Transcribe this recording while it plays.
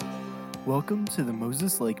Welcome to the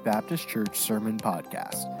Moses Lake Baptist Church Sermon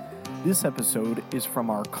Podcast. This episode is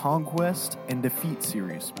from our Conquest and Defeat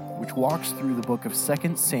series, which walks through the book of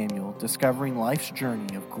 2 Samuel, discovering life's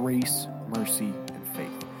journey of grace, mercy, and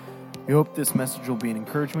faith. We hope this message will be an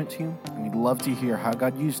encouragement to you, and we'd love to hear how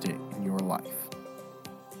God used it in your life.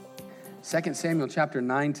 2 Samuel chapter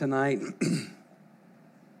 9 tonight.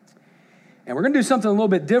 And we're going to do something a little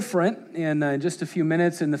bit different in just a few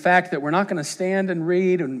minutes, in the fact that we're not going to stand and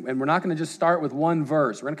read, and we're not going to just start with one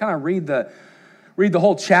verse. We're going to kind of read the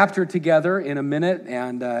whole chapter together in a minute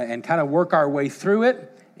and kind of work our way through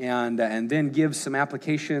it, and then give some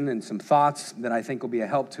application and some thoughts that I think will be a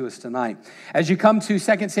help to us tonight. As you come to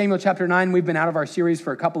 2 Samuel chapter 9, we've been out of our series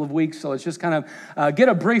for a couple of weeks, so let's just kind of get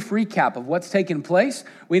a brief recap of what's taken place.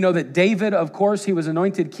 We know that David, of course, he was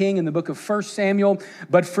anointed king in the book of 1 Samuel,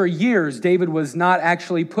 but for years, David was not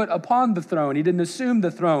actually put upon the throne. He didn't assume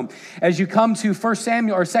the throne. As you come to 1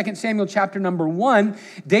 Samuel or 2 Samuel chapter number 1,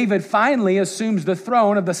 David finally assumes the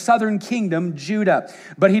throne of the southern kingdom, Judah.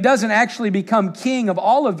 But he doesn't actually become king of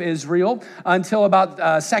all of Israel until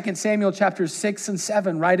about 2 Samuel chapters 6 and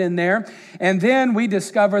 7, right in there. And then we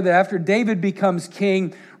discover that after David becomes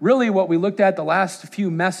king, really what we looked at the last few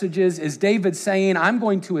messages is David saying, I'm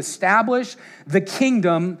going to establish the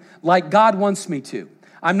kingdom like God wants me to.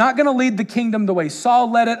 I'm not going to lead the kingdom the way Saul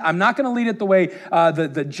led it. I'm not going to lead it the way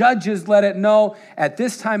the judges led it. No, at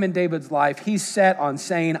this time in David's life, he's set on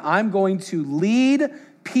saying, I'm going to lead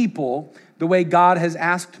people the way God has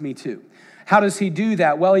asked me to. How does he do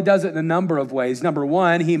that? Well, he does it in a number of ways. Number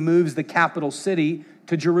one, he moves the capital city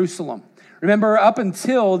to Jerusalem. Remember, up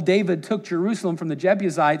until David took Jerusalem from the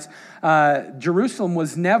Jebusites, Jerusalem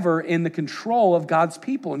was never in the control of God's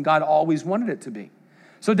people, and God always wanted it to be.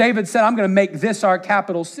 So David said, I'm going to make this our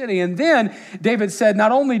capital city. And then David said,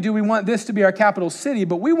 not only do we want this to be our capital city,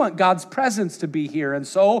 but we want God's presence to be here. And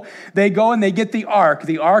so they go and they get the ark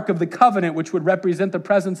of the covenant, which would represent the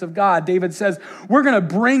presence of God. David says, we're going to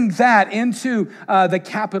bring that into the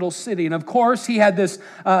capital city. And of course, he had this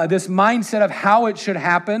mindset of how it should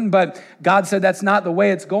happen, but God said that's not the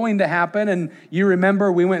way it's going to happen. And you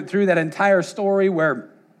remember we went through that entire story where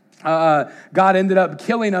God ended up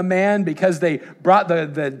killing a man because they brought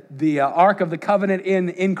the Ark of the Covenant in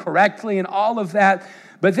incorrectly and all of that.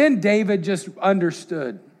 But then David just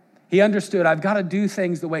understood. He understood, I've got to do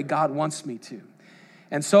things the way God wants me to.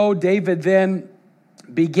 And so David then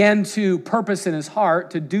began to purpose in his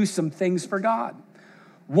heart to do some things for God.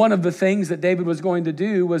 One of the things that David was going to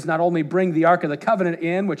do was not only bring the Ark of the Covenant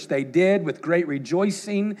in, which they did with great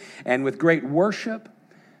rejoicing and with great worship,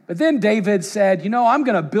 but then David said, I'm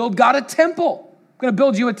going to build God a temple. I'm going to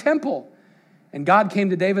build you a temple. And God came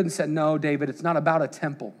to David and said, no, David, it's not about a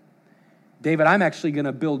temple. David, I'm actually going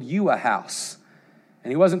to build you a house.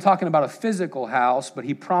 And he wasn't talking about a physical house, but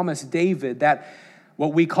he promised David that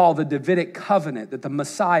what we call the Davidic covenant, that the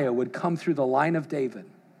Messiah would come through the line of David.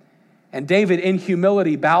 And David, in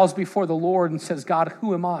humility, bows before the Lord and says, God,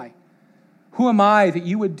 who am I? Who am I that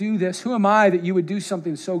you would do this? Who am I that you would do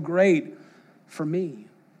something so great for me?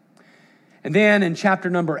 And then in chapter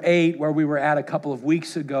number 8, where we were at a couple of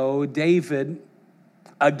weeks ago, David,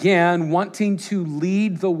 again, wanting to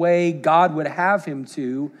lead the way God would have him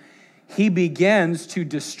to, he begins to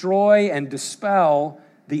destroy and dispel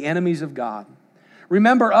the enemies of God.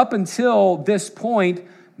 Remember, up until this point,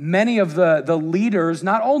 many of the leaders,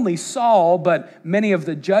 not only Saul, but many of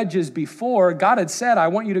the judges before, God had said, I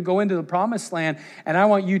want you to go into the promised land, and I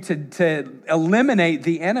want you to eliminate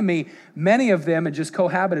the enemy. Many of them had just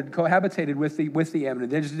cohabitated with the enemy.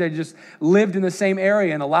 They just lived in the same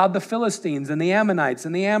area and allowed the Philistines and the Ammonites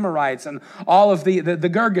and the Amorites and all of the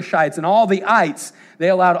Girgashites and all the ites, they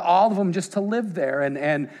allowed all of them just to live there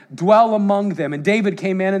and dwell among them. And David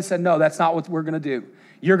came in and said, no, that's not what we're going to do.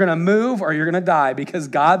 You're going to move or you're going to die, because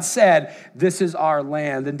God said, this is our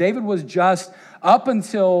land. And David was just, up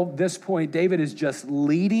until this point, David is just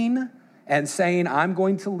leading and saying, I'm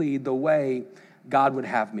going to lead the way God would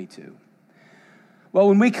have me to. Well,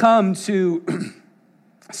 when we come to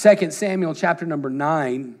 2 Samuel chapter number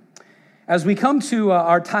 9, as we come to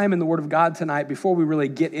our time in the Word of God tonight, before we really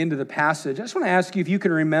get into the passage, I just want to ask you if you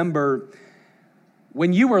can remember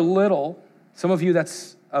when you were little. Some of you,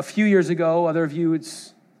 that's a few years ago. Other of you,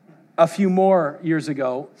 it's a few more years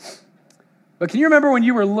ago. But can you remember when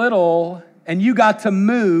you were little and you got to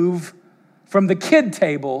move from the kid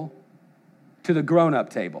table to the grown-up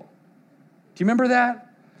table? Do you remember that?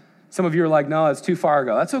 Some of you are like, no, it's too far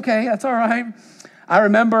ago. That's okay. That's all right. I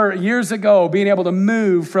remember years ago being able to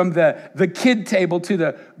move from the kid table to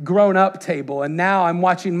the grown-up table, and now I'm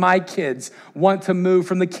watching my kids want to move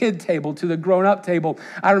from the kid table to the grown-up table.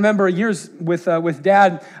 I remember years with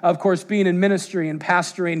Dad, of course, being in ministry and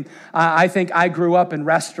pastoring. I think I grew up in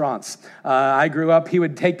restaurants. I grew up, he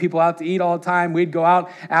would take people out to eat all the time. We'd go out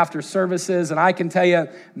after services, and I can tell you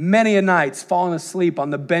many a nights falling asleep on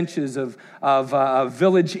the benches of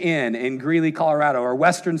Village Inn in Greeley, Colorado, or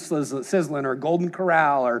Western Sizzlin, or Golden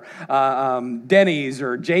Corral, or Denny's,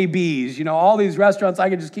 or JB's. You know, all these restaurants, I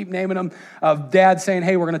could just keep naming them, of Dad saying,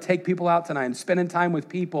 hey, we're going to take people out tonight, and spending time with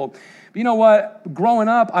people. But you know what? Growing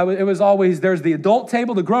up, it was always, there's the adult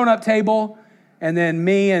table, the grown-up table, and then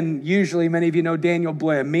me and usually, many of you know Daniel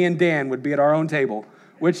Blim, me and Dan would be at our own table,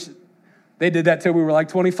 which they did that till we were like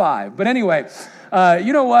 25. But anyway,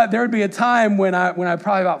 you know what? There would be a time when I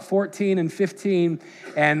probably about 14 and 15,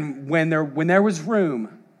 and when there was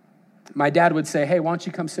room, my dad would say, hey, why don't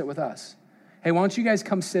you come sit with us? Hey, why don't you guys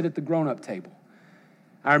come sit at the grown-up table?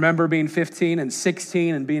 I remember being 15 and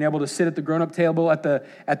 16 and being able to sit at the grown-up table at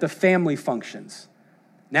the family functions.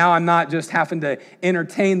 Now I'm not just having to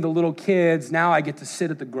entertain the little kids. Now I get to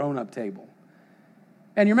sit at the grown-up table.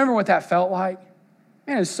 And you remember what that felt like?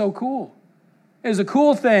 Man, it's so cool. It was a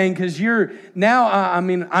cool thing because you're now,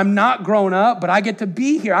 I'm not grown up, but I get to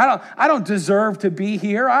be here. I don't deserve to be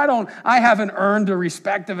here. I haven't earned the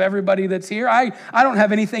respect of everybody that's here. I don't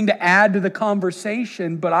have anything to add to the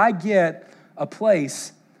conversation, but I get a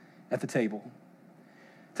place at the table.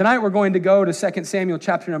 Tonight we're going to go to 2 Samuel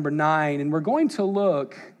chapter number 9, and we're going to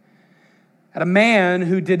look at a man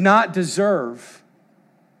who did not deserve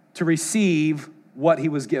to receive what he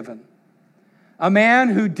was given. A man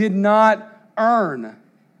who did not earn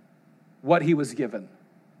what he was given.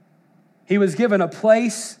 He was given a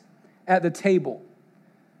place at the table,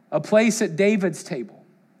 a place at David's table,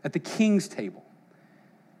 at the king's table.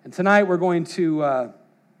 And tonight we're going to,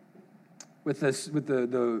 with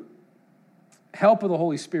the help of the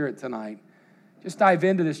Holy Spirit tonight, just dive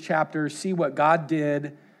into this chapter, see what God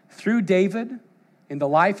did through David in the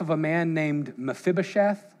life of a man named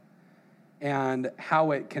Mephibosheth, and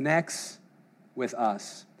how it connects with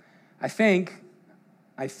us. I think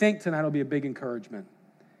tonight will be a big encouragement.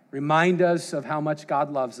 Remind us of how much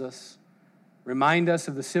God loves us. Remind us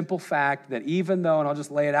of the simple fact that even though, and I'll just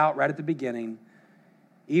lay it out right at the beginning,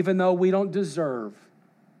 even though we don't deserve,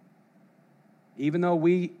 even though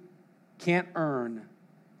we can't earn,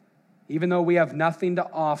 even though we have nothing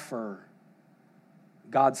to offer,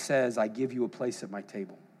 God says, I give you a place at my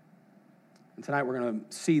table. And tonight we're going to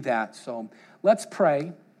see that. So let's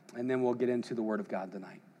pray, and then we'll get into the Word of God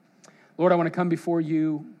tonight. Lord, I want to come before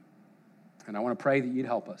you, and I want to pray that you'd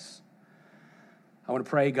help us. I want to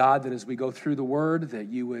pray, God, that as we go through the Word, that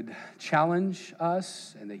you would challenge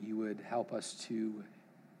us and that you would help us to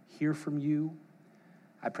hear from you.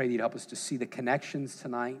 I pray that you'd help us to see the connections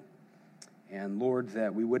tonight. And Lord,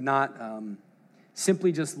 that we would not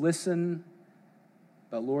simply just listen,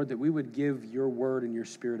 but Lord, that we would give your word and your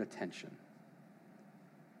spirit attention.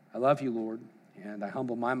 I love you, Lord, and I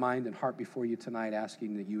humble my mind and heart before you tonight,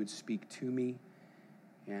 asking that you would speak to me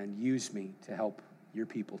and use me to help your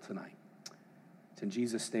people tonight. It's in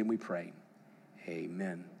Jesus' name we pray.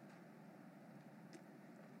 Amen.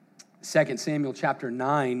 2 Samuel chapter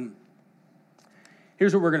 9.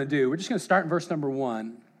 Here's what we're going to do. We're just going to start in verse number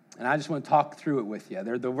 1. And I just want to talk through it with you.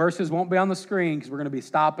 The verses won't be on the screen because we're going to be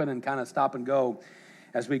stopping and kind of stop and go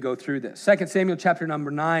as we go through this. 2 Samuel chapter number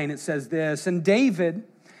 9, it says this, and David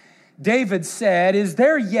said, is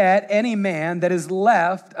there yet any man that is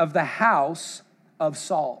left of the house of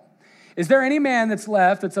Saul? Is there any man that's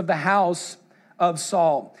left that's of the house of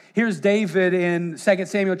Saul? Here's David in 2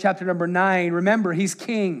 Samuel chapter number 9. Remember, he's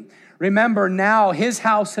king. Remember, now his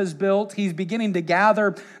house has built. He's beginning to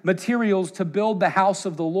gather materials to build the house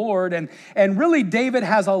of the Lord. And really, David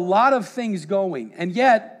has a lot of things going. And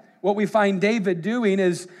yet, what we find David doing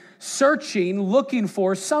is searching, looking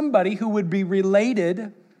for somebody who would be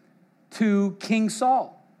related to King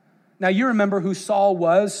Saul. Now, you remember who Saul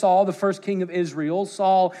was. Saul, the first king of Israel.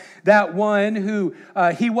 Saul, that one who,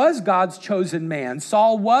 he was God's chosen man.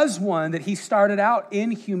 Saul was one that he started out in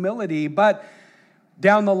humility, but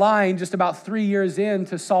down the line, just about 3 years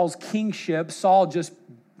into Saul's kingship, Saul just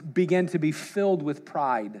began to be filled with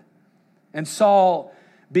pride. And Saul,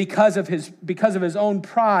 because of his own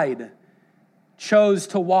pride, chose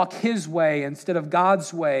to walk his way instead of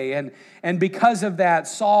God's way. And because of that,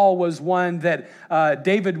 Saul was one that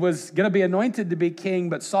David was going to be anointed to be king,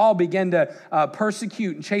 but Saul began to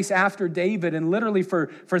persecute and chase after David. And literally for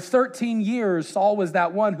 13 years, Saul was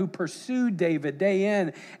that one who pursued David day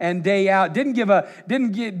in and day out. Didn't give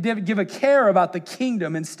a care about the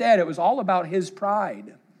kingdom. Instead, it was all about his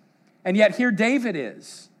pride. And yet here David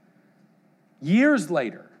is, years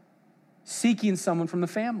later, seeking someone from the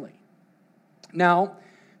family. Now,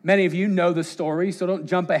 many of you know the story, so don't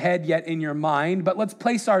jump ahead yet in your mind, but let's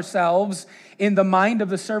place ourselves in the mind of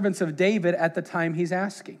the servants of David at the time he's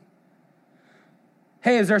asking.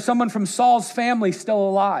 Hey, is there someone from Saul's family still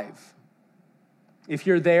alive? If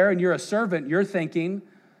you're there and you're a servant, you're thinking,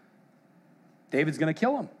 David's going to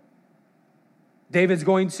kill him. David's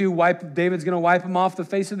going to wipe him off the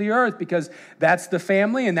face of the earth because that's the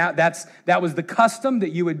family and that was the custom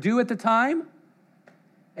that you would do at the time.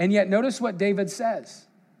 And yet notice what David says.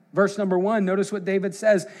 Verse number 1, notice what David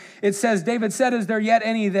says. It says, David said, is there yet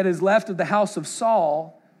any that is left of the house of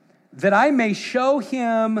Saul, that I may show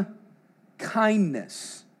him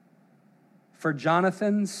kindness for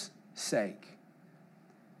Jonathan's sake?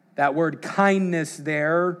 That word kindness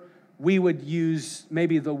there, we would use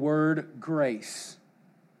maybe the word grace.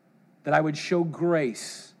 That I would show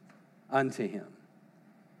grace unto him.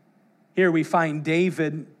 Here we find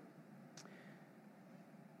David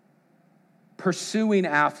pursuing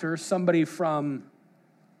after somebody from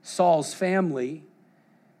Saul's family.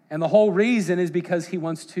 And the whole reason is because he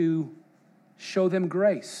wants to show them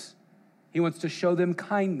grace. He wants to show them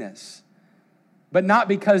kindness. But not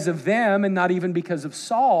because of them and not even because of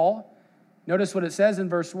Saul. Notice what it says in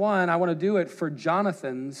verse 1. I want to do it for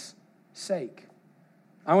Jonathan's sake.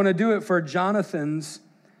 I want to do it for Jonathan's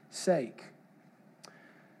sake.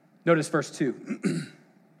 Notice verse 2.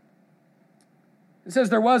 It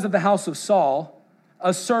says, there was of the house of Saul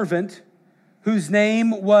a servant whose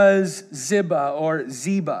name was Ziba or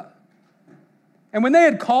Ziba. And when they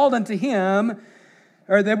had called unto him,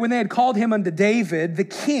 when they had called him unto David, the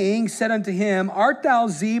king said unto him, art thou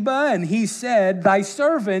Ziba? And he said, thy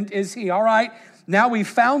servant is he. All right, now we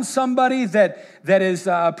found somebody that is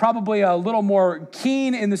probably a little more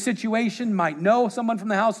keen in the situation, might know someone from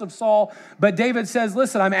the house of Saul. But David says,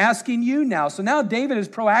 listen, I'm asking you now. So now David is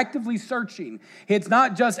proactively searching. It's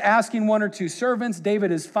not just asking one or two servants.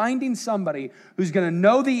 David is finding somebody who's going to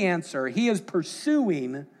know the answer. He is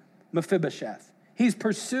pursuing Mephibosheth. He's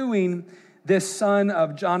pursuing this son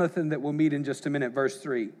of Jonathan that we'll meet in just a minute, verse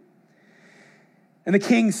 3. And the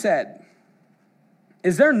king said,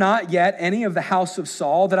 is there not yet any of the house of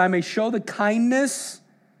Saul that I may show the kindness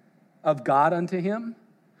of God unto him?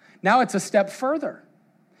 Now it's a step further.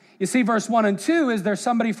 You see, verse 1 and 2 is there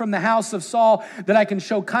somebody from the house of Saul that I can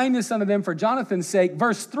show kindness unto them for Jonathan's sake?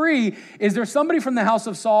 Verse 3, is there somebody from the house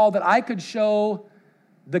of Saul that I could show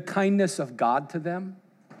the kindness of God to them?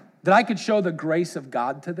 That I could show the grace of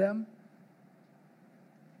God to them?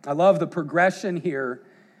 I love the progression here.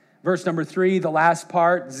 Verse number 3, the last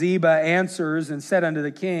part, Ziba answers and said unto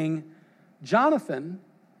the king, Jonathan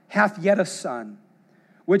hath yet a son,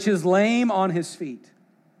 which is lame on his feet.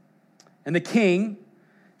 And the king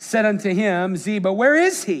said unto him, Ziba, where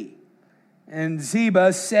is he? And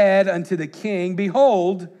Ziba said unto the king,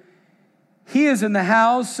 behold, he is in the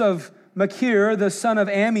house of Machir, the son of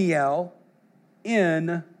Ammiel,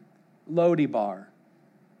 in Lo-debar.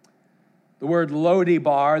 The word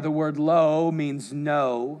Lo-debar, the word lo means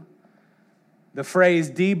no. The phrase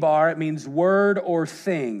debar, it means word or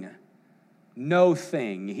thing. No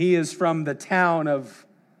thing. He is from the town of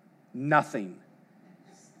nothing.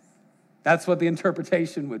 That's what the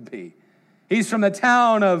interpretation would be. He's from the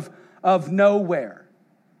town of nowhere.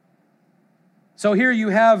 So here you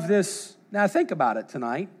have this, now think about it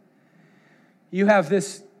tonight. You have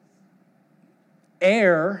this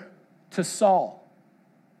heir to Saul.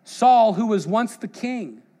 Saul, who was once the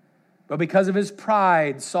king, but because of his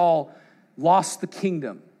pride, Saul lost the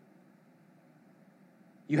kingdom.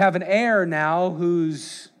 You have an heir now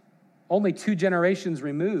who's only 2 generations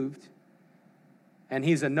removed, and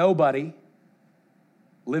he's a nobody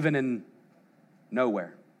living in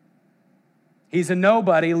nowhere. He's a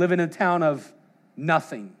nobody living in a town of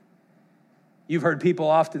nothing. You've heard people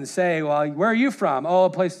often say, well, where are you from? Oh, a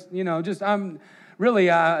place, I'm really,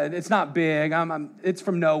 it's not big. It's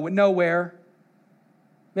from nowhere.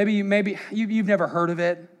 Maybe you've never heard of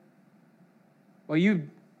it. Well,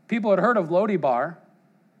 people had heard of Lo-debar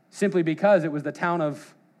simply because it was the town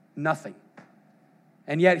of nothing.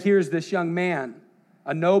 And yet here's this young man,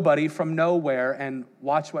 a nobody from nowhere, and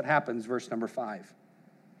watch what happens, verse number 5.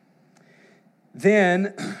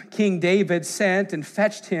 Then King David sent and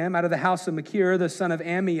fetched him out of the house of Machir, the son of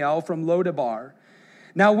Ammiel, from Lodabar.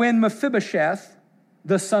 Now when Mephibosheth,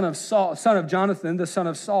 the son of Jonathan, the son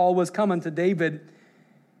of Saul, was come unto David,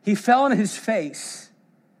 he fell on his face,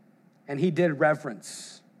 and he did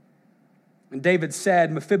reverence. And David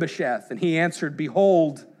said, Mephibosheth, and he answered,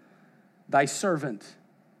 Behold, thy servant.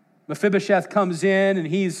 Mephibosheth comes in, and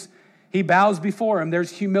he bows before him.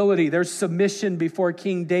 There's humility. There's submission before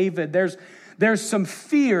King David. There's some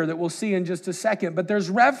fear that we'll see in just a second, but there's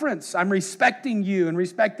reverence. I'm respecting you and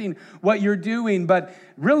respecting what you're doing. But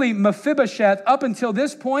really, Mephibosheth, up until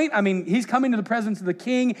this point, he's coming to the presence of the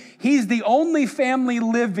king. He's the only family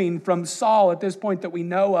living from Saul at this point that we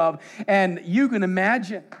know of. And you can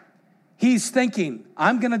imagine, he's thinking,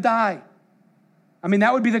 I'm going to die.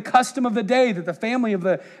 That would be the custom of the day, that the family of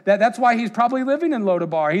that's why he's probably living in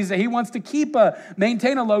Lodabar. He wants to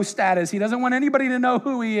maintain a low status. He doesn't want anybody to know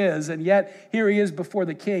who he is. And yet, here he is before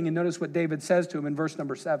the king. And notice what David says to him in verse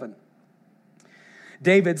number 7.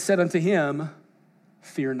 David said unto him,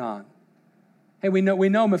 Fear not. Hey, we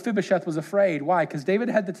know Mephibosheth was afraid. Why? Because David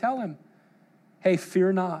had to tell him, hey,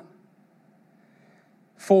 fear not.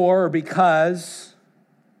 Because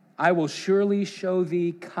I will surely show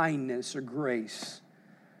thee kindness or grace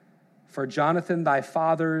for Jonathan thy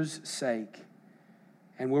father's sake,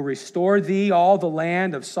 and will restore thee all the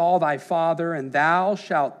land of Saul thy father, and thou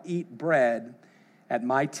shalt eat bread at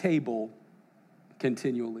my table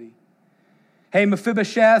continually. Hey,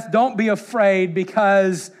 Mephibosheth, don't be afraid,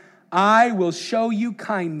 because I will show you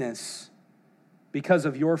kindness because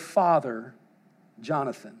of your father,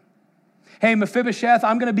 Jonathan. Hey, Mephibosheth,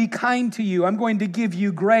 I'm going to be kind to you. I'm going to give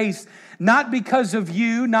you grace, not because of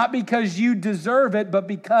you, not because you deserve it, but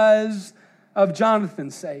because of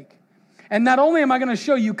Jonathan's sake. And not only am I going to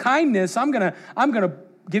show you kindness, I'm going to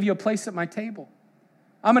give you a place at my table.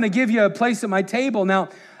 I'm going to give you a place at my table. Now,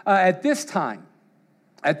 at this time,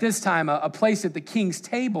 a place at the king's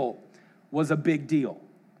table was a big deal.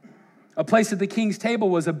 A place at the king's table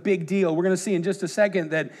was a big deal. We're going to see in just a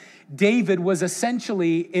second that David was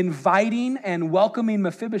essentially inviting and welcoming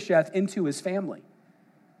Mephibosheth into his family.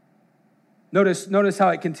 Notice how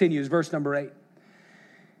it continues, verse number 8.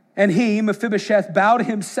 And he, Mephibosheth, bowed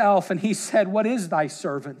himself, and he said, What is thy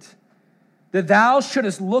servant, that thou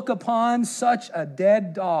shouldest look upon such a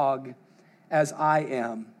dead dog as I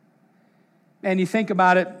am? And you think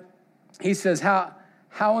about it, he says, How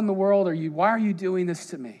in the world why are you doing this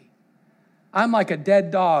to me? I'm like a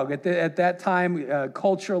dead dog. At that time,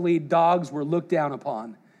 culturally, dogs were looked down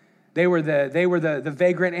upon. They were the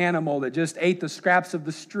vagrant animal that just ate the scraps of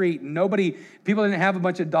the street. And people didn't have a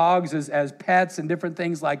bunch of dogs as pets and different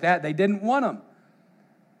things like that. They didn't want them.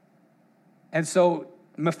 And so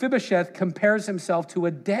Mephibosheth compares himself to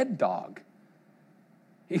a dead dog.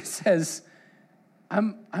 He says,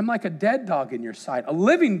 I'm like a dead dog in your sight. A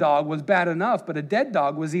living dog was bad enough, but a dead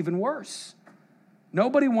dog was even worse.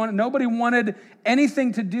 Nobody wanted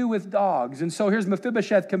anything to do with dogs. And so here's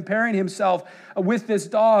Mephibosheth comparing himself with this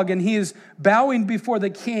dog, and he is bowing before the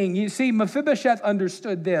king. You see, Mephibosheth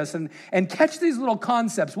understood this, and catch these little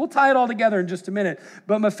concepts. We'll tie it all together in just a minute.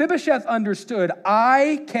 But Mephibosheth understood,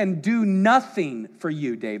 I can do nothing for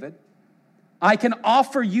you, David. I can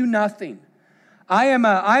offer you nothing.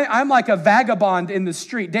 I'm like a vagabond in the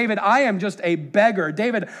street. David, I am just a beggar.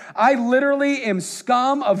 David, I literally am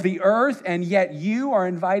scum of the earth, and yet you are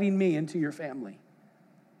inviting me into your family.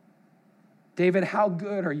 David, how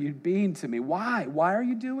good are you being to me? Why? Why are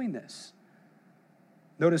you doing this?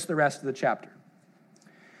 Notice the rest of the chapter.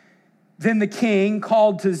 Then the king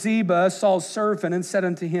called to Ziba, Saul's servant, and said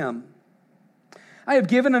unto him, I have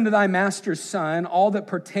given unto thy master's son all that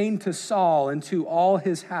pertained to Saul and to all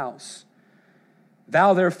his house.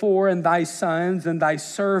 Thou therefore and thy sons and thy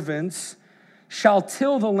servants shall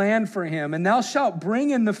till the land for him, and thou shalt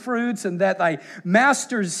bring in the fruits, and that thy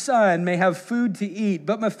master's son may have food to eat.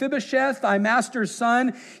 But Mephibosheth, thy master's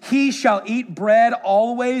son, he shall eat bread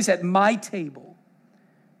always at my table.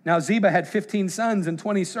 Now Ziba had 15 sons and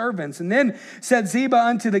 20 servants. And then said Ziba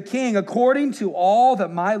unto the king, According to all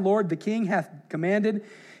that my lord the king hath commanded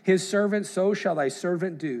his servant, so shall thy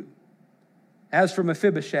servant do. As for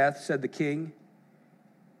Mephibosheth, said the king,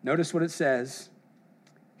 notice what it says,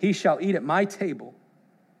 he shall eat at my table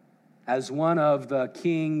as one of the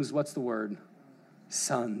king's, what's the word?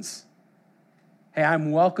 Sons. Hey, I'm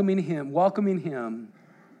welcoming him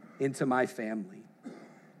into my family.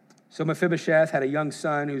 So Mephibosheth had a young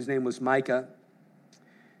son whose name was Micah,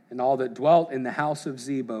 and all that dwelt in the house of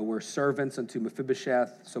Ziba were servants unto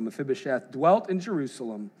Mephibosheth. So Mephibosheth dwelt in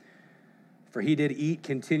Jerusalem, for he did eat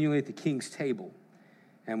continually at the king's table,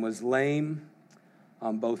 and was lame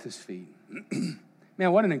on both his feet.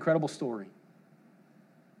 Man, what an incredible story.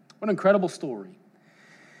 What an incredible story.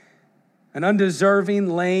 An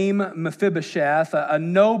undeserving, lame Mephibosheth, a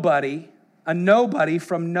nobody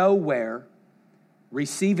from nowhere,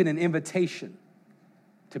 receiving an invitation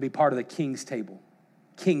to be part of the king's table,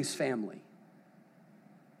 king's family.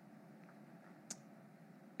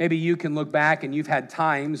 Maybe you can look back and you've had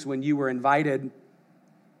times when you were invited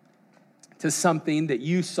to something that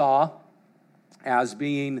you saw as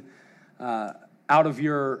being out of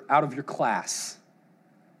your class,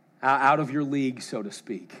 out of your league, so to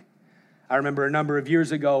speak. I remember a number of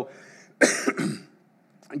years ago,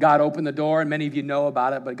 God opened the door, and many of you know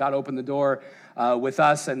about it, but God opened the door with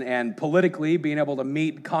us and politically being able to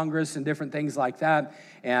meet Congress and different things like that.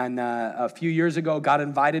 And a few years ago, got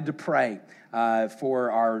invited to pray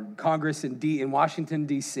for our Congress in Washington,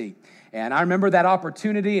 D.C. And I remember that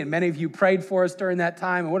opportunity, and many of you prayed for us during that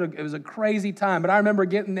time. It was a crazy time, but I remember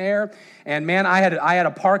getting there, and man, I had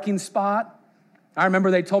a parking spot. I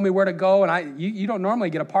remember they told me where to go, and you don't normally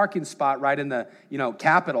get a parking spot right in the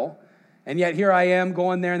Capitol. And yet here I am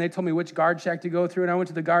going there, and they told me which guard shack to go through, and I went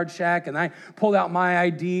to the guard shack, and I pulled out my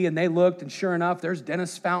ID, and they looked, and sure enough, there's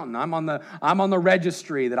Dennis Fountain. I'm on the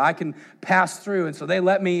registry that I can pass through, and so they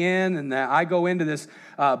let me in, and I go into this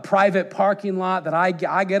private parking lot that I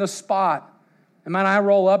get a spot. And man, I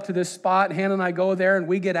roll up to this spot, Hannah and I go there, and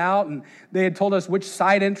we get out, and they had told us which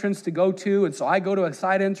side entrance to go to, and so I go to a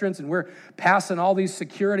side entrance, and we're passing all these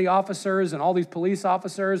security officers and all these police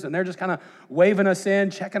officers, and they're just kind of waving us in,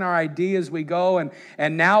 checking our ID as we go,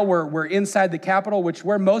 and now we're inside the Capitol, which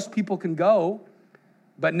where most people can go,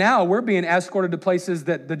 but now we're being escorted to places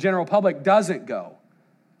that the general public doesn't go.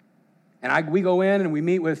 And we go in, and we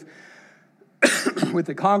meet with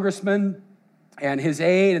the congressman and his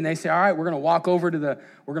aide, and they say, all right, we're going to walk over to the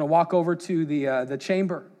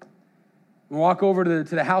chamber. We'll walk over to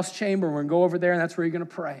the House chamber. We're going to go over there, and that's where you're going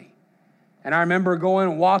to pray. And I remember going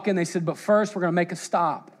and walking. They said, but first, we're going to make a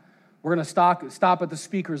stop. We're going to stop at the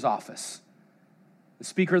Speaker's office, the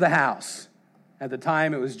Speaker of the House. At the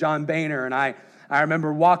time, it was John Boehner, and I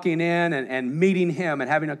remember walking in and meeting him and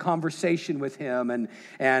having a conversation with him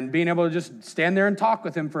and being able to just stand there and talk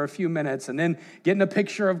with him for a few minutes and then getting a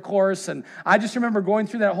picture, of course. And I just remember going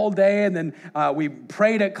through that whole day, and then we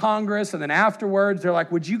prayed at Congress, and then afterwards, they're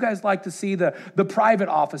like, would you guys like to see the private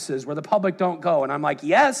offices where the public don't go? And I'm like,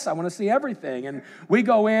 yes, I want to see everything. And we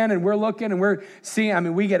go in, and we're looking, and we're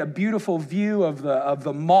seeing, we get a beautiful view of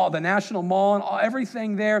the mall, the National Mall, and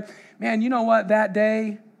everything there. Man, you know what? That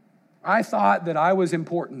day, I thought that I was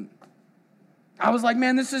important. I was like,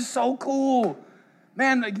 man, this is so cool.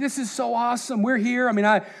 Man, this is so awesome. We're here. From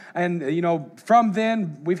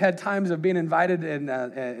then, we've had times of being invited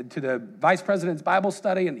to the vice president's Bible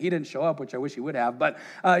study, and he didn't show up, which I wish he would have. But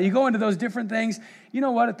you go into those different things. You know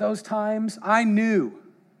what? At those times, I knew,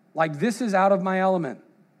 this is out of my element.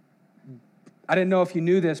 I didn't know if you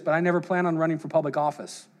knew this, but I never plan on running for public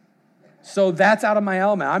office. So that's out of my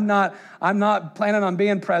element. I'm not planning on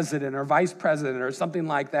being president or vice president or something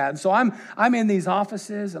like that. And so I'm in these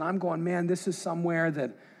offices, and I'm going, man, this is somewhere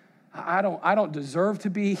that I don't deserve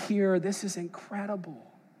to be here. This is incredible.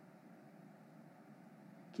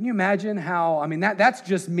 Can you imagine how, that's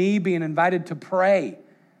just me being invited to pray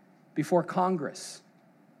before Congress.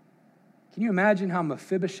 Can you imagine how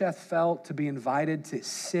Mephibosheth felt to be invited to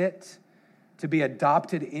sit, to be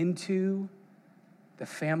adopted into the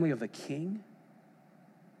family of the king?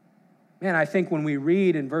 Man, I think when we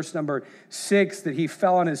read in verse number 6 that he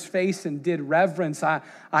fell on his face and did reverence,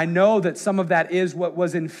 I know that some of that is what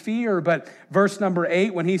was in fear, but verse number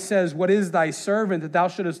 8, when he says, what is thy servant that thou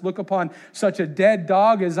shouldest look upon such a dead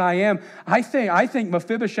dog as I am? I think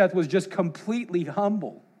Mephibosheth was just completely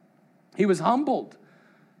humble. He was humbled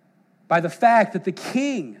by the fact that the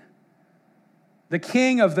king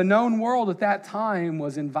of the known world at that time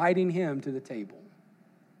was inviting him to the table.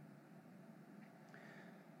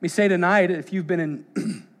 Let me say tonight, if you've been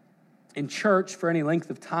in church for any length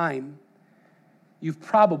of time, you've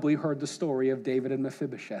probably heard the story of David and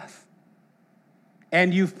Mephibosheth.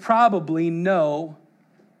 And you probably know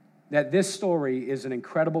that this story is an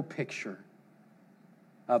incredible picture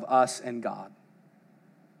of us and God.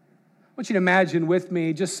 I want you to imagine with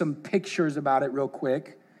me just some pictures about it real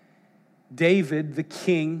quick. David, the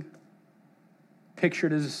king,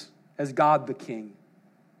 pictured as God the king.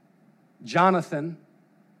 Jonathan,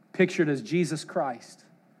 pictured as Jesus Christ.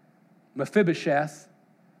 Mephibosheth,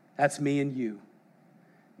 that's me and you.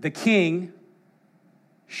 The king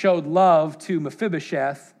showed love to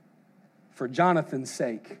Mephibosheth for Jonathan's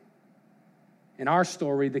sake. In our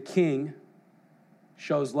story, the king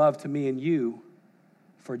shows love to me and you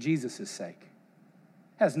for Jesus' sake.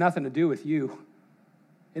 has nothing to do with you.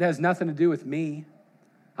 It has nothing to do with me.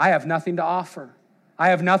 I have nothing to offer. I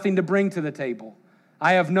have nothing to bring to the table.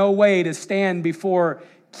 I have no way to stand before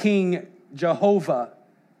King Jehovah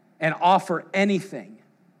and offer anything.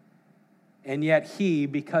 And yet he,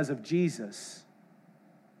 because of Jesus,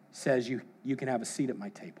 says you can have a seat at my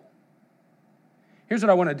table. Here's what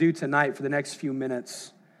I want to do tonight for the next few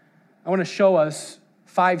minutes. I want to show us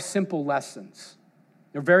 5 simple lessons.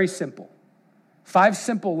 They're very simple. 5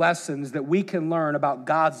 simple lessons that we can learn about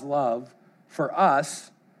God's love for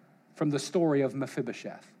us from the story of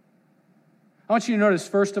Mephibosheth. I want you to notice,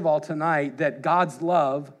 first of all, tonight, that God's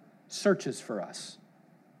love searches for us.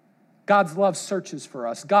 God's love searches for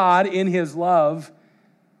us. God, in his love,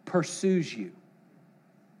 pursues you.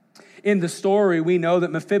 In the story, we know that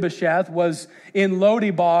Mephibosheth was in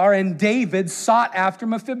Lo-debar, and David sought after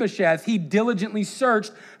Mephibosheth. He diligently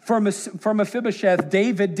searched for Mephibosheth.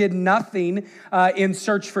 David did nothing in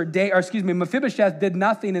search for Mephibosheth did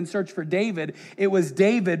nothing in search for David. It was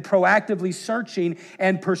David proactively searching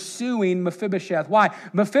and pursuing Mephibosheth. Why?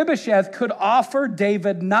 Mephibosheth could offer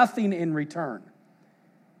David nothing in return.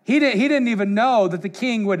 He didn't even know that the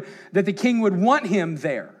king would want him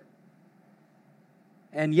there.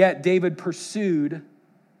 And yet David pursued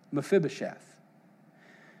Mephibosheth.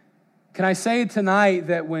 Can I say tonight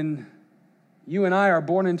that when you and I are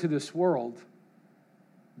born into this world,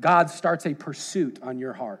 God starts a pursuit on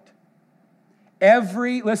your heart.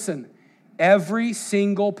 Every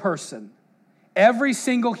single person, every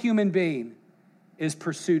single human being is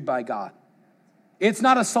pursued by God. It's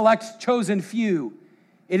not a select chosen few.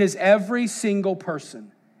 It is every single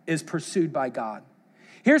person is pursued by God.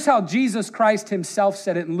 Here's how Jesus Christ himself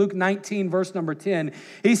said it in Luke 19, verse number 10.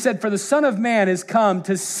 He said, "For the Son of Man is come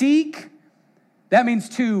to seek," that means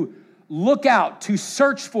to look out, to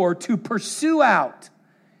search for, to pursue out,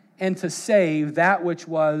 and to save that which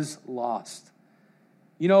was lost.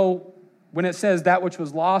 You know, when it says that which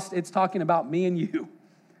was lost, it's talking about me and you.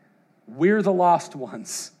 We're the lost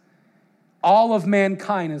ones. All of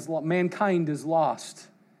mankind is lost.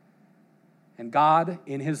 And God,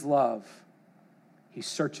 in his love, he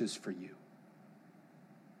searches for you. You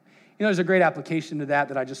know, there's a great application to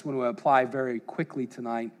that I just want to apply very quickly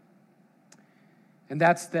tonight. And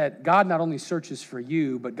that's that God not only searches for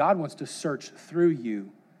you, but God wants to search through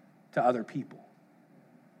you to other people.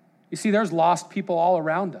 You see, there's lost people all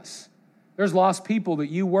around us. There's lost people that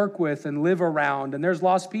you work with and live around, and there's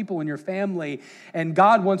lost people in your family, and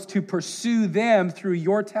God wants to pursue them through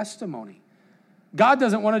your testimony. God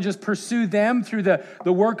doesn't want to just pursue them through the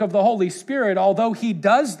work of the Holy Spirit. Although he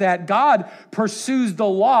does that, God pursues the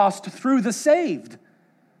lost through the saved.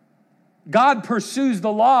 God pursues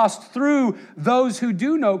the lost through those who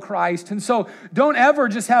do know Christ. And so don't ever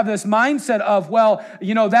just have this mindset of, well,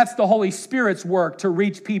 you know, that's the Holy Spirit's work to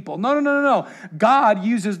reach people. No. God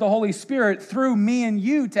uses the Holy Spirit through me and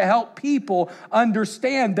you to help people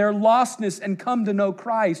understand their lostness and come to know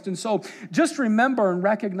Christ. And so just remember and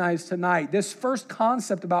recognize tonight, this first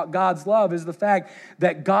concept about God's love is the fact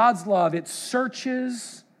that God's love, it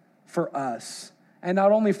searches for us. And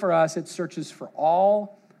not only for us, it searches for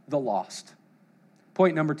all the lost.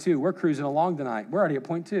 Point number 2, we're cruising along tonight. We're already at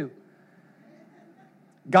point 2.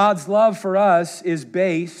 God's love for us is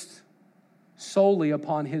based solely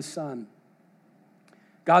upon his Son.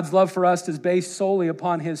 God's love for us is based solely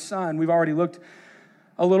upon his Son. We've already looked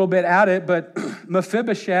a little bit at it, but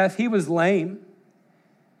Mephibosheth, he was lame.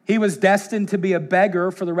 He was destined to be a beggar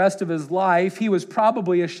for the rest of his life. He was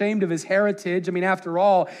probably ashamed of his heritage. I mean, after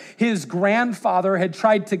all, his grandfather had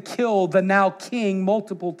tried to kill the now king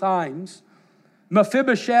multiple times.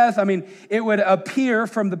 Mephibosheth, I mean, it would appear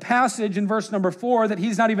from the passage in verse number 4 that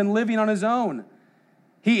he's not even living on his own.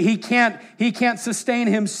 He can't sustain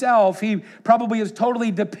himself. He probably is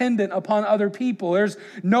totally dependent upon other people. There's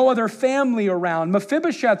no other family around.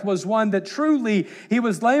 Mephibosheth was one that truly, he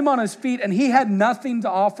was lame on his feet and he had nothing to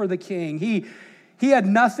offer the king. He had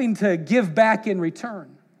nothing to give back in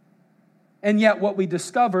return. And yet what we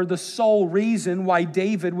discover, the sole reason why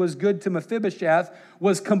David was good to Mephibosheth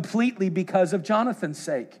was completely because of Jonathan's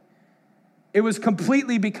sake. It was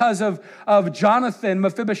completely because of Jonathan,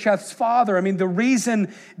 Mephibosheth's father. I mean, the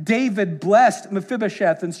reason David blessed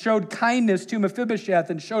Mephibosheth and showed kindness to Mephibosheth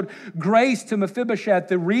and showed grace to Mephibosheth,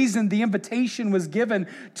 the reason the invitation was given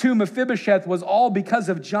to Mephibosheth was all because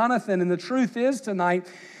of Jonathan. And the truth is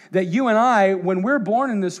tonight that you and I, when we're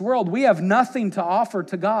born in this world, we have nothing to offer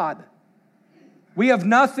to God. We have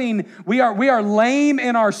nothing. We are lame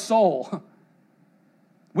in our soul.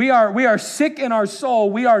 We are sick in our soul.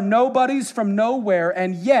 We are nobodies from nowhere,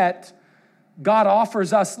 and yet God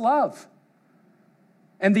offers us love.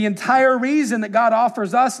 And the entire reason that God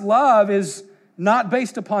offers us love is not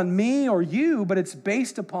based upon me or you, but it's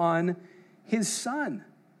based upon his Son.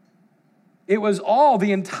 It was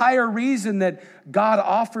the entire reason that God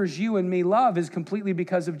offers you and me love is completely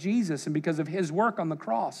because of Jesus and because of his work on the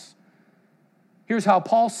cross. Here's how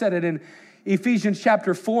Paul said it in Ephesians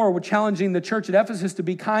chapter 4, challenging the church at Ephesus to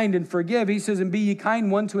be kind and forgive. He says, and be ye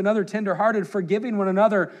kind one to another, tenderhearted, forgiving one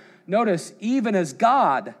another. Notice, even as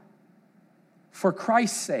God, for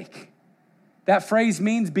Christ's sake. That phrase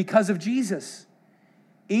means because of Jesus.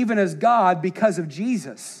 Even as God, because of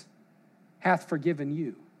Jesus, hath forgiven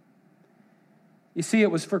you. You see,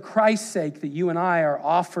 it was for Christ's sake that you and I are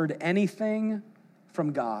offered anything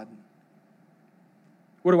from God.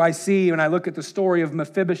 What do I see when I look at the story of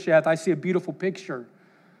Mephibosheth? I see a beautiful picture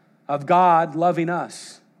of God loving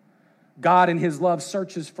us. God in his love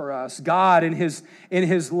searches for us. God in his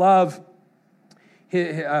love,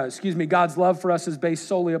 God's love for us is based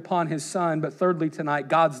solely upon his Son. But thirdly tonight,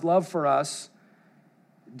 God's love for us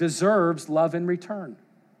deserves love in return.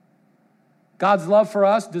 God's love for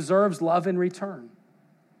us deserves love in return.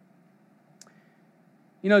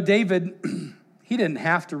 You know, David, he didn't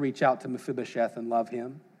have to reach out to Mephibosheth and love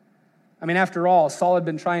him. I mean, after all, Saul had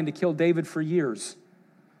been trying to kill David for years.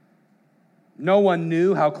 No one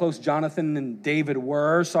knew how close Jonathan and David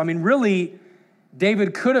were. So, I mean, really,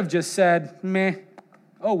 David could have just said, meh,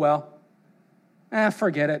 oh well,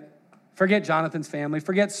 forget it. Forget Jonathan's family.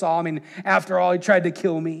 Forget Saul. I mean, after all, he tried to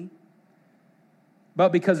kill me.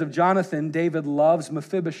 But because of Jonathan, David loves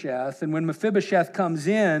Mephibosheth. And when Mephibosheth comes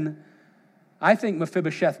in, I think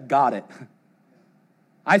Mephibosheth got it.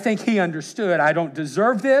 I think he understood, I don't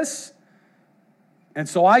deserve this. And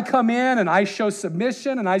so I come in and I show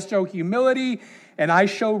submission and I show humility and I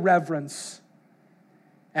show reverence.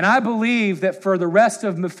 And I believe that for the rest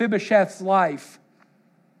of Mephibosheth's life,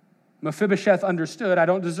 Mephibosheth understood, I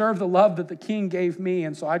don't deserve the love that the king gave me,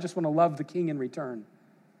 and so I just want to love the king in return.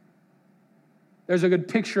 There's a good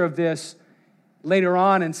picture of this later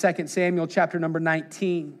on in 2 Samuel chapter number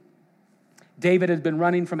 19. David had been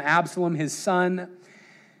running from Absalom, his son.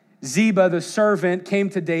 Ziba, the servant, came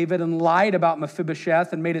to David and lied about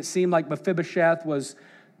Mephibosheth and made it seem like Mephibosheth was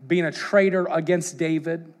being a traitor against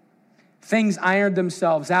David. Things ironed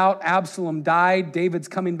themselves out. Absalom died. David's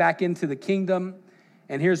coming back into the kingdom.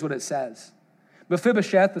 And here's what it says.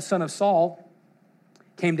 Mephibosheth, the son of Saul,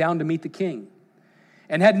 came down to meet the king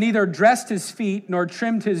and had neither dressed his feet nor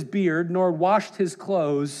trimmed his beard nor washed his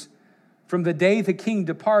clothes from the day the king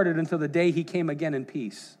departed until the day he came again in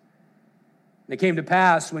peace. And it came to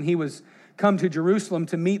pass when he was come to Jerusalem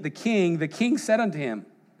to meet the king said unto him,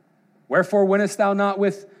 wherefore wentest thou not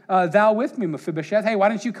with me, Mephibosheth? Hey, why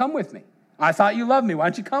didn't you come with me? I thought you loved me. Why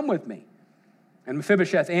don't you come with me? And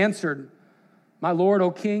Mephibosheth answered, my lord, O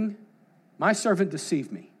king, my servant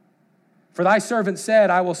deceived me. For thy servant said,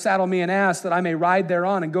 I will saddle me an ass that I may ride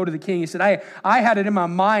thereon and go to the king. He said, I had it in my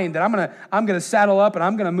mind that I'm gonna saddle up and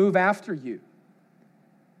I'm gonna move after you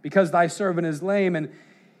because thy servant is lame. And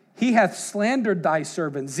he hath slandered thy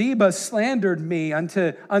servant. Ziba slandered me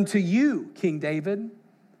unto you, King David.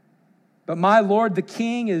 But my lord, the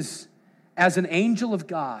king, is as an angel of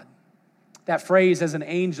God. That phrase, as an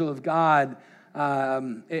angel of God,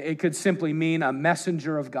 it could simply mean a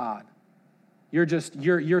messenger of God.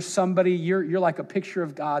 You're somebody, you're like a picture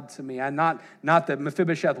of God to me. And not that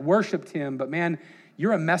Mephibosheth worshiped him, but man,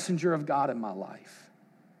 you're a messenger of God in my life.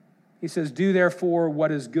 He says, do therefore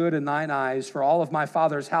what is good in thine eyes, for all of my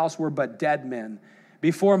father's house were but dead men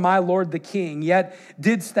before my lord the king. Yet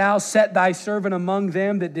didst thou set thy servant among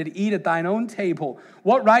them that did eat at thine own table.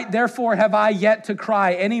 What right therefore have I yet to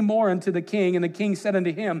cry any more unto the king? And the king said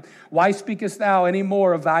unto him, why speakest thou any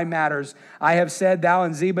more of thy matters? I have said, thou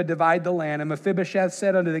and Ziba divide the land. And Mephibosheth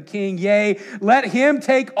said unto the king, yea, let him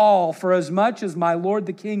take all, for as much as my lord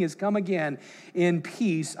the king is come again in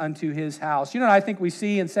peace unto his house. You know what I think we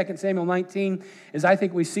see in 2 Samuel 19 is I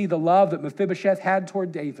think we see the love that Mephibosheth had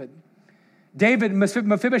toward David.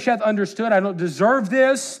 Mephibosheth understood, I don't deserve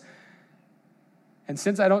this. And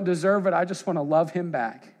since I don't deserve it, I just want to love him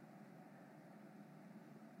back.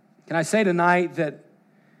 Can I say tonight that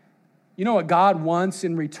you know what God wants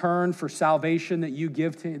in return for salvation that you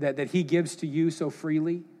give to that he gives to you so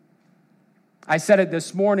freely? I said it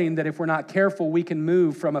this morning that if we're not careful, we can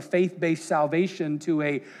move from a faith-based salvation to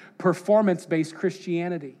a performance-based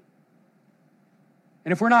Christianity.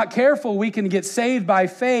 And if we're not careful, we can get saved by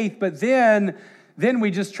faith, but then we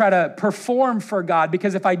just try to perform for God,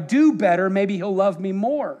 because if I do better, maybe he'll love me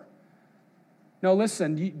more. No,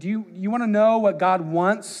 listen, do you want to know what God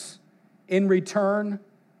wants in return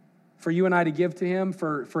for you and I to give to him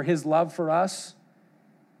for his love for us?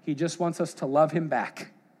 He just wants us to love him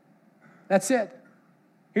back. That's it.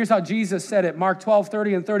 Here's how Jesus said it, Mark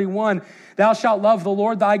 12:30 and 31. Thou shalt love the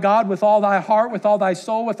Lord thy God with all thy heart, with all thy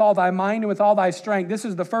soul, with all thy mind, and with all thy strength. This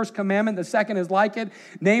is the first commandment. The second is like it.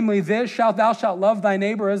 Namely this, thou shalt love thy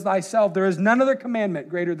neighbor as thyself. There is none other commandment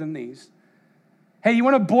greater than these. Hey, you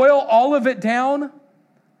want to boil all of it down?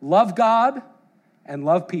 Love God and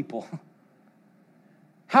love people.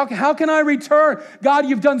 How can I return? God,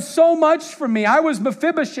 you've done so much for me. I was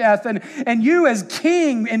Mephibosheth, and you as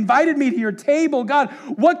king invited me to your table. God,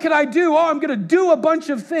 what can I do? Oh, I'm going to do a bunch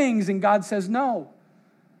of things. And God says, no,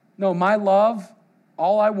 my love,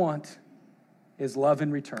 all I want is love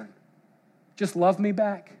in return. Just love me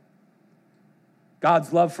back.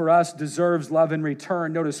 God's love for us deserves love in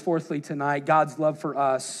return. Notice fourthly tonight, God's love for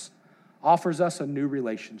us offers us a new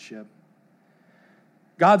relationship.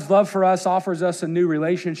 God's love for us offers us a new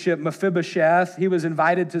relationship. Mephibosheth, he was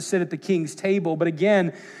invited to sit at the king's table. But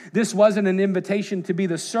again, this wasn't an invitation to be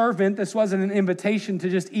the servant. This wasn't an invitation to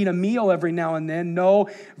just eat a meal every now and then. No,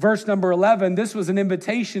 verse number 11, this was an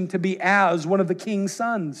invitation to be as one of the king's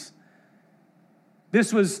sons.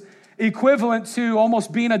 This was equivalent to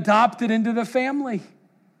almost being adopted into the family.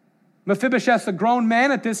 Mephibosheth's a grown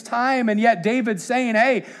man at this time, and yet David's saying,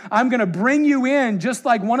 hey, I'm going to bring you in just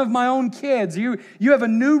like one of my own kids. You have a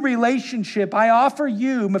new relationship. I offer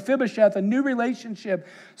you, Mephibosheth, a new relationship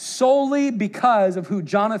solely because of who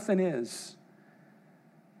Jonathan is.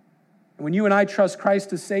 And when you and I trust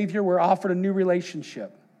Christ as Savior, we're offered a new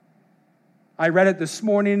relationship. I read it this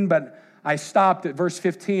morning, but I stopped at verse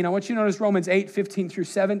 15. I want you to notice Romans 8:15 through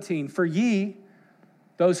 17. For ye,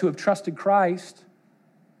 those who have trusted Christ,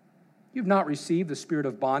 you've not received the spirit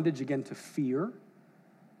of bondage again to fear,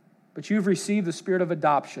 but you've received the spirit of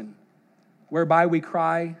adoption, whereby we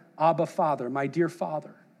cry, Abba, Father, my dear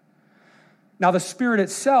Father. Now the Spirit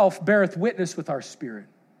itself beareth witness with our spirit,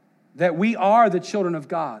 that we are the children of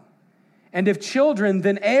God. And if children,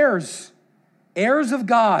 then heirs, heirs of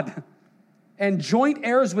God, and joint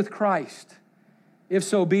heirs with Christ, if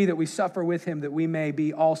so be that we suffer with him, that we may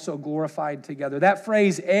be also glorified together. That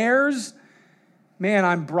phrase, heirs, man,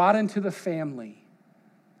 I'm brought into the family.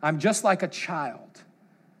 I'm just like a child.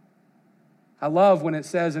 I love when it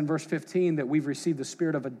says in verse 15 that we've received the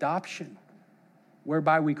spirit of adoption,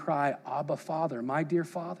 whereby we cry, Abba, Father, my dear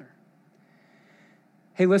Father.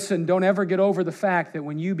 Hey, listen, don't ever get over the fact that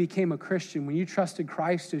when you became a Christian, when you trusted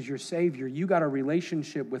Christ as your Savior, you got a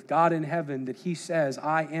relationship with God in heaven that he says,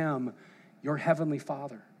 I am your heavenly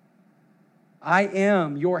Father. I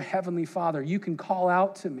am your heavenly Father. You can call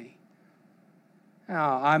out to me.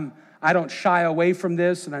 Now, I don't shy away from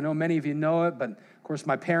this, and I know many of you know it, but of course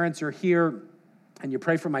my parents are here, and you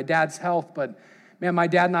pray for my dad's health, but man, my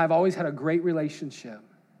dad and I have always had a great relationship.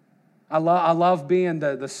 I love being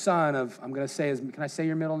the son of, I'm going to say, can I say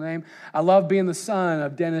your middle name? I love being the son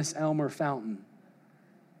of Dennis Elmer Fountain.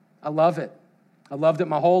 I love it. I loved it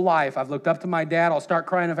my whole life. I've looked up to my dad. I'll start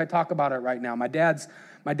crying if I talk about it right now. My dad's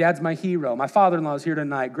my hero. My father-in-law is here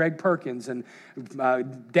tonight, Greg Perkins. And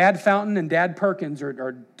Dad Fountain and Dad Perkins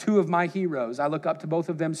are two of my heroes. I look up to both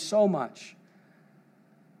of them so much.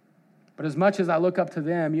 But as much as I look up to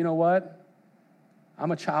them, you know what?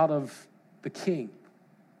 I'm a child of the King.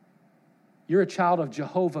 You're a child of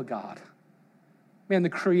Jehovah God. Man, the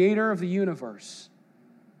creator of the universe.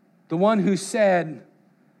 The one who said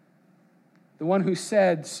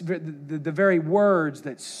the very words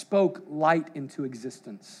that spoke light into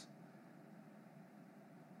existence.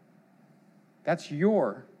 That's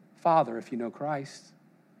your Father if you know Christ.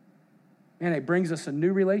 Man, it brings us a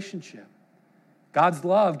new relationship. God's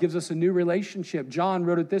love gives us a new relationship. John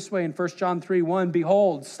wrote it this way in 1 John 3:1.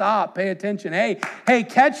 Behold, stop, pay attention. Hey,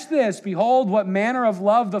 catch this. Behold, what manner of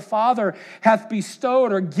love the Father hath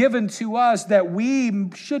bestowed or given to us, that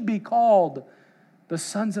we should be called the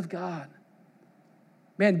sons of God.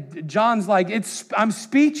 Man, John's like, I'm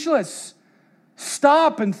speechless.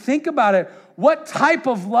 Stop and think about it. What type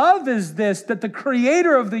of love is this that the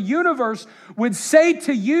creator of the universe would say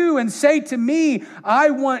to you and say to me,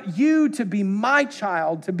 I want you to be my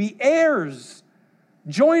child, to be heirs,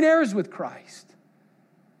 joint heirs with Christ.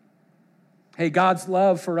 Hey, God's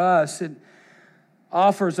love for us, it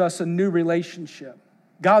offers us a new relationship.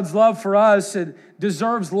 God's love for us, it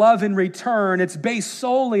deserves love in return. It's based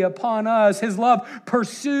solely upon us. His love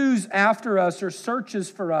pursues after us or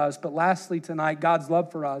searches for us. But lastly tonight, God's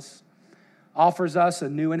love for us offers us a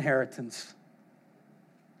new inheritance.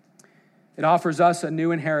 It offers us a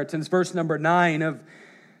new inheritance. Verse number 9 of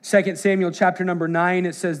 2 Samuel chapter number 9,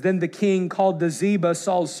 it says, Then the king called to Ziba,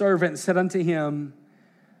 Saul's servant, and said unto him,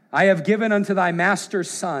 I have given unto thy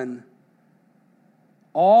master's son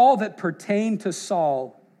all that pertained to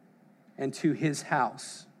Saul and to his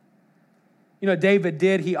house. You know what David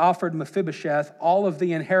did? He offered Mephibosheth all of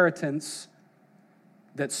the inheritance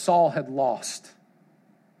that Saul had lost.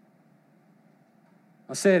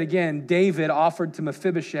 I'll say it again. David offered to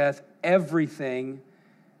Mephibosheth everything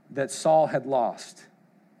that Saul had lost.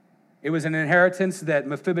 It was an inheritance that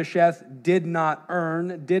Mephibosheth did not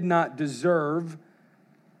earn, did not deserve,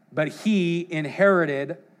 but he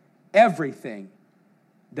inherited everything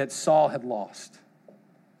that Saul had lost.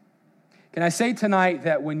 Can I say tonight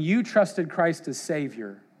that when you trusted Christ as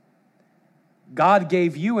Savior, God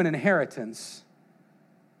gave you an inheritance,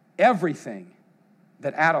 everything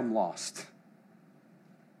that Adam lost.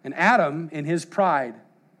 And Adam, in his pride,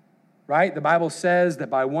 right? The Bible says that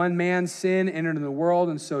by one man's sin entered into the world,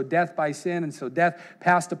 and so death by sin, and so death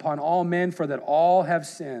passed upon all men, for that all have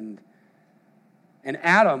sinned. And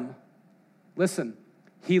Adam, listen,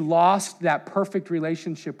 he lost that perfect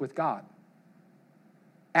relationship with God.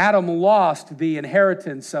 Adam lost the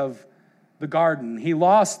inheritance of the garden. He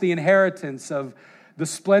lost the inheritance of the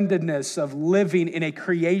splendidness of living in a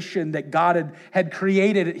creation that God had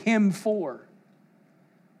created him for.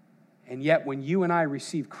 And yet, when you and I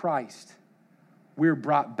receive Christ, we're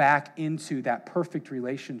brought back into that perfect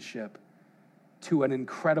relationship to an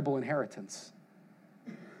incredible inheritance.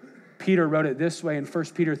 Peter wrote it this way in 1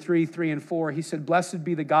 Peter 3 and 4. He said, "Blessed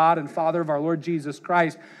be the God and Father of our Lord Jesus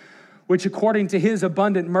Christ, which according to his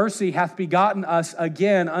abundant mercy hath begotten us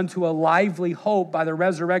again unto a lively hope by the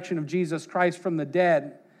resurrection of Jesus Christ from the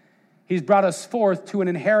dead. He's brought us forth to an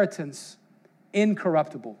inheritance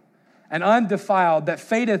incorruptible and undefiled, that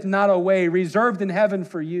fadeth not away, reserved in heaven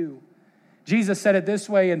for you." Jesus said it this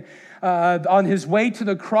way, and on his way to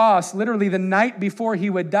the cross, literally the night before he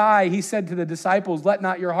would die, he said to the disciples, "Let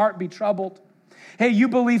not your heart be troubled. Hey, you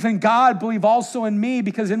believe in God, believe also in me,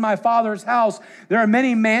 because in my Father's house there are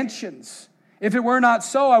many mansions. If it were not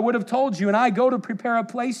so, I would have told you, and I go to prepare a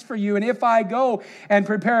place for you. And if I go and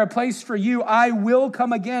prepare a place for you, I will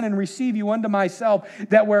come again and receive you unto myself,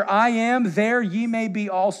 that where I am, there ye may be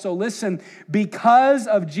also." Listen, because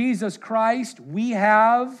of Jesus Christ, we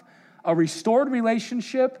have a restored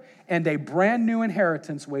relationship and a brand new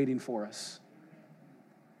inheritance waiting for us.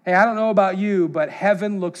 Hey, I don't know about you, but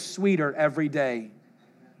heaven looks sweeter every day.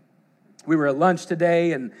 We were at lunch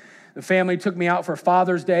today, and the family took me out for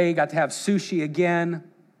Father's Day. Got to have sushi again.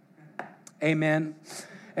 Amen.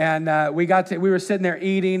 And we were sitting there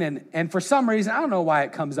eating, and for some reason, I don't know why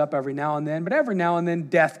it comes up every now and then, but every now and then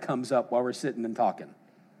death comes up while we're sitting and talking.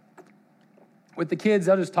 With the kids,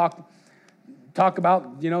 they'll just talk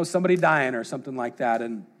about, somebody dying or something like that.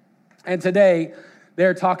 And today,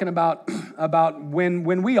 they're talking about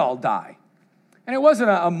when we all die. And it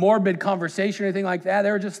wasn't a morbid conversation or anything like that.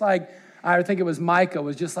 They were just like, I think it was Micah,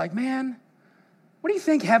 was just like, "Man, what do you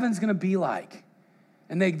think heaven's going to be like?"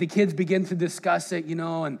 And the kids begin to discuss it, and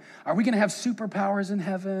are we going to have superpowers in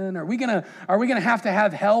heaven? Are we going to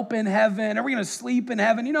have help in heaven? Are we going to sleep in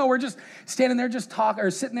heaven? We're just standing there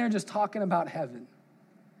sitting there just talking about heaven.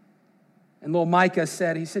 And little Micah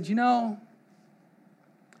said, I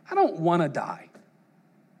don't want to die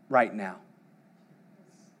right now.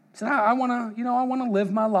 He said, I want to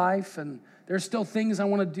live my life, and there's still things I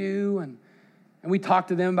want to do. And we talked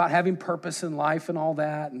to them about having purpose in life and all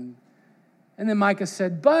that. And then Micah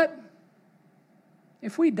said, "But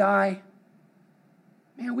if we die,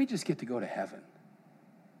 man, we just get to go to heaven.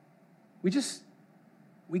 We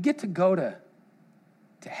get to go to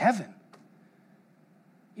heaven."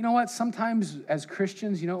 You know what? Sometimes as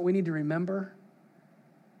Christians, what we need to remember?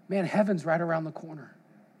 Man, heaven's right around the corner.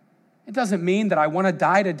 It doesn't mean that I want to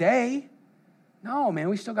die today. No, man,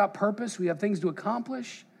 we still got purpose. We have things to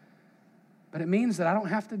accomplish. But it means that I don't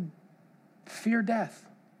have to fear death.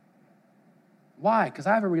 Why? Because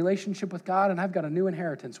I have a relationship with God and I've got a new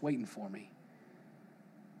inheritance waiting for me.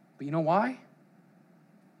 But you know why?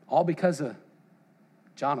 All because of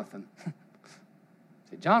Jonathan.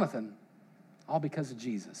 Say, Jonathan, all because of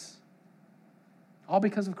Jesus. All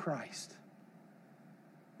because of Christ.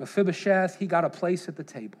 Mephibosheth, he got a place at the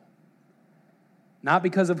table. Not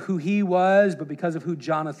because of who he was, but because of who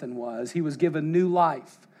Jonathan was. He was given new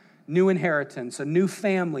life, new inheritance, a new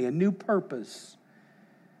family, a new purpose.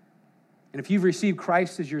 And if you've received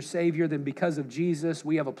Christ as your Savior, then because of Jesus,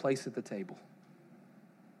 we have a place at the table.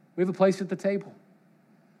 We have a place at the table.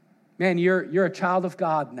 Man, you're a child of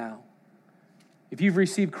God now. If you've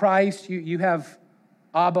received Christ, you have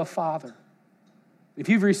Abba, Father. If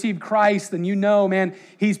you've received Christ, then man,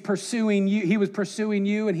 he's pursuing you. He was pursuing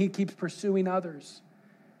you, and he keeps pursuing others.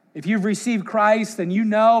 If you've received Christ, then you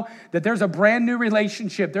know that there's a brand new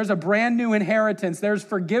relationship. There's a brand new inheritance. There's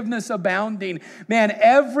forgiveness abounding. Man,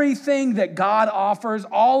 everything that God offers,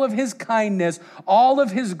 all of his kindness, all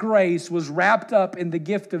of his grace was wrapped up in the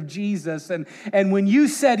gift of Jesus. And when you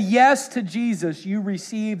said yes to Jesus, you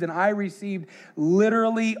received, and I received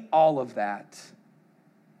literally all of that.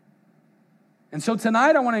 And so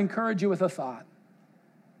tonight I want to encourage you with a thought.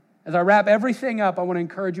 As I wrap everything up, I want to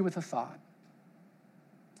encourage you with a thought.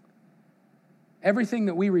 Everything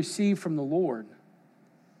that we receive from the Lord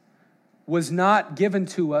was not given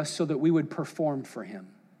to us so that we would perform for him.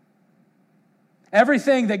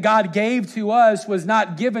 Everything that God gave to us was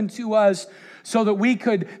not given to us so that we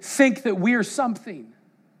could think that we're something.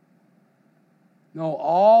 No,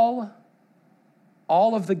 all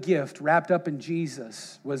of the gift wrapped up in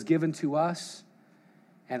Jesus was given to us,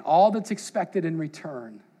 and all that's expected in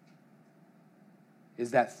return is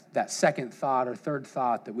that second thought or third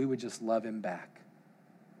thought that we would just love him back.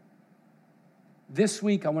 This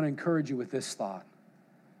week, I want to encourage you with this thought.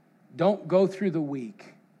 Don't go through the week.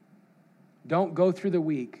 Don't go through the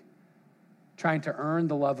week trying to earn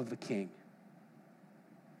the love of the King.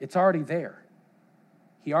 It's already there.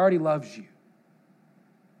 He already loves you.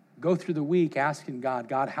 Go through the week asking God,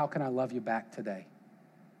 God, how can I love you back today?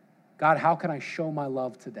 God, how can I show my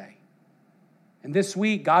love today? And this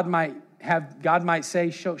week, God might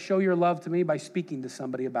say, show your love to me by speaking to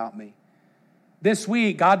somebody about me. This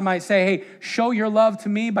week, God might say, hey, show your love to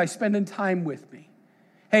me by spending time with me.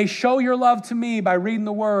 Hey, show your love to me by reading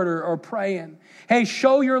the word or praying. Hey,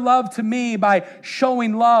 show your love to me by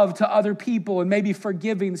showing love to other people and maybe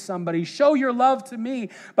forgiving somebody. Show your love to me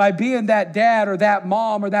by being that dad or that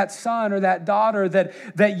mom or that son or that daughter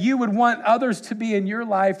that you would want others to be in your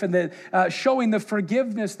life, and that showing the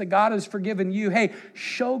forgiveness that God has forgiven you. Hey,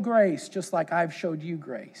 show grace just like I've showed you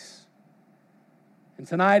grace. And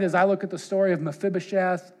tonight, as I look at the story of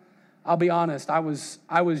Mephibosheth, I'll be honest, I was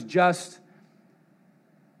just,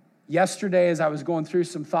 yesterday as I was going through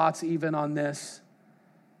some thoughts even on this,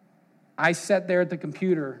 I sat there at the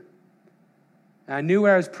computer, and I knew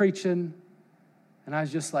where I was preaching, and I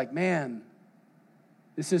was just like, man,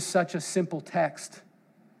 this is such a simple text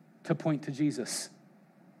to point to Jesus.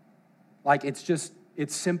 Like, it's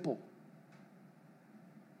simple.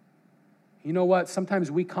 You know what? Sometimes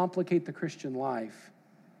we complicate the Christian life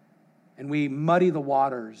and we muddy the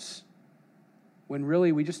waters when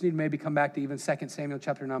really we just need to maybe come back to even 2 Samuel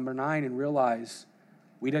chapter number 9 and realize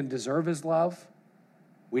we didn't deserve his love.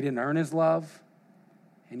 We didn't earn his love.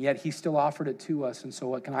 And yet he still offered it to us. And so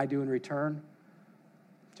what can I do in return?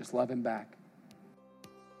 Just love him back.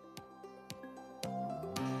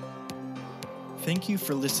 Thank you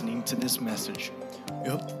for listening to this message. We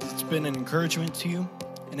hope it's been an encouragement to you.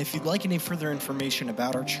 And if you'd like any further information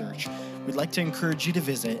about our church, we'd like to encourage you to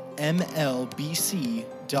visit mlbc.church.